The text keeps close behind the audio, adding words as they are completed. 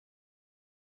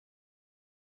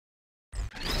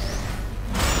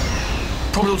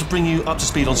probably ought to bring you up to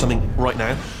speed on something right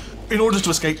now. In order to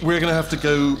escape, we're going to have to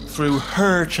go through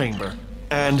her chamber,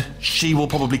 and she will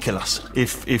probably kill us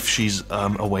if she's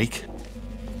awake.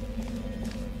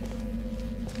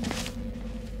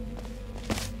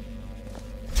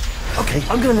 Okay,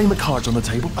 I'm going to lay my cards on the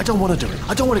table. I don't want to do it.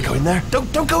 I don't want to go in there.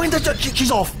 Don't go in there.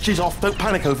 She's off. She's off. Don't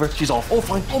panic over. She's off. All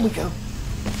fine. On we go.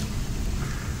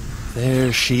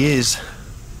 There she is.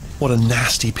 What a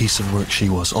nasty piece of work she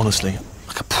was, honestly.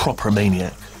 Like a proper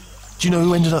maniac. Do you know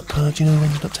who ended up taking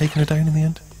her down in the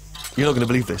end? You're not going to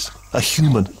believe this. A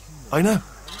human. I know.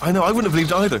 I wouldn't have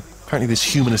believed either. Apparently this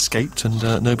human escaped and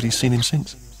nobody's seen him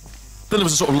since. Then there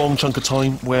was a sort of long chunk of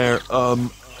time where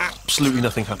absolutely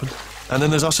nothing happened. And then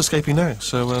there's us escaping now.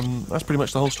 So that's pretty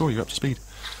much the whole story. You're up to speed.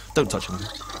 Don't touch anything.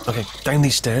 Okay, down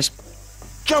these stairs.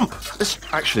 Jump!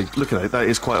 Actually, look at it.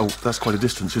 That's quite a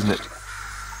distance, isn't it?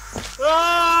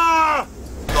 Ah!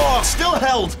 Oh, still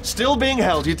held. Still being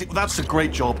held. That's a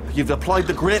great job. You've applied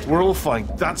the grit. We're all fine.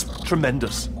 That's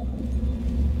tremendous.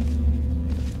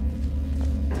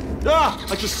 Ah!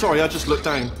 I just looked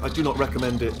down. I do not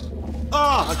recommend it.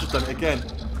 Ah! I've just done it again.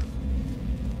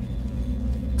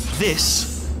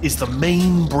 This is the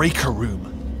main breaker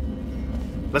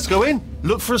room. Let's go in.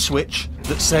 Look for a switch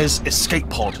that says escape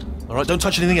pod. All right, don't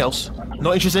touch anything else.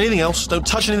 Not interested in anything else. Don't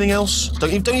touch anything else.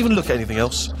 Don't even look at anything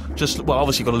else. Just, well,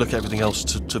 obviously you've got to look at everything else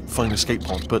to find escape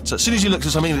pod. But as soon as you look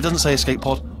at something that doesn't say escape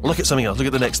pod, look at something else. Look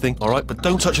at the next thing. All right, but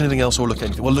don't touch anything else or look at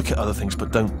anything. Well, look at other things,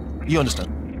 but don't. You understand?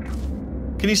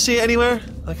 Can you see it anywhere?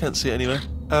 I can't see it anywhere.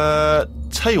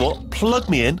 Tell you what, plug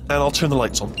me in and I'll turn the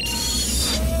lights on.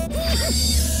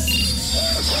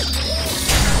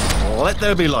 Let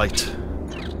there be light.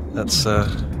 That's,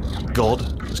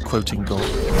 God. Just quoting God.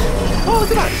 Oh, look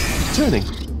at that! It's turning.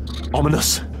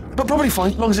 Ominous. But probably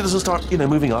fine, as long as it doesn't start,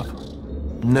 moving up.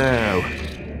 Now.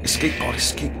 Escape pod.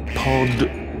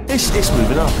 It's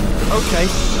moving up. Okay,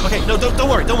 no, don't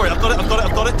worry. I've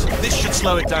got it. This should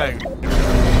slow it down.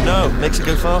 No, makes it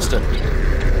go faster.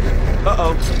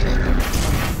 Uh-oh.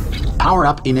 Power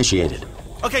up initiated.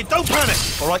 Okay, don't panic!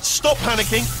 Alright, stop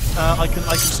panicking. I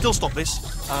can still stop this.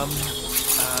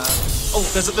 Oh,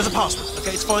 there's a password.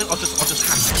 Okay, it's fine. I'll just hack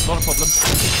it. Not a problem.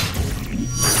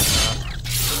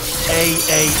 A.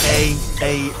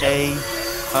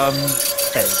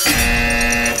 Okay.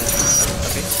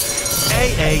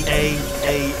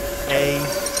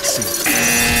 C.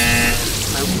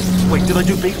 Wait, did I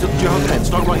do B? Do you have a pen?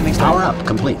 Start writing these down. Power up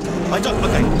complete. I don't.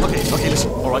 Okay,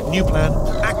 listen. Alright, new plan.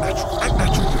 Act natural.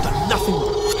 You've done nothing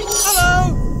wrong. Hello!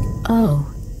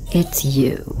 Oh, it's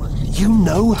you. You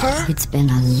know her? It's been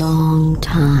a long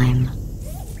time.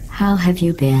 How have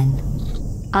you been?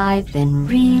 I've been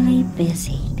really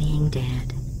busy being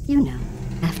dead.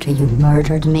 After you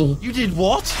murdered me. You did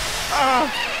what?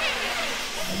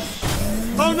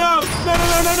 Oh no!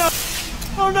 No!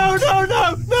 Oh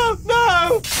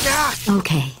no!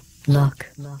 Okay,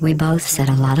 look. We both said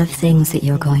a lot of things that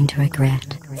you're going to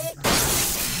regret.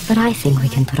 But I think we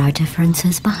can put our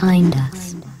differences behind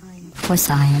us. For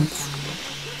science.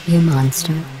 You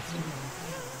monster.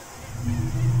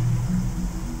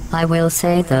 I will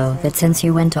say, though, that since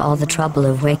you went to all the trouble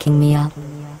of waking me up,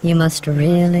 you must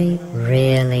really,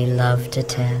 really love to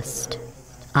test.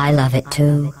 I love it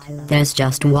too. There's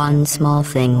just one small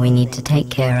thing we need to take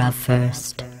care of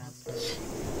first.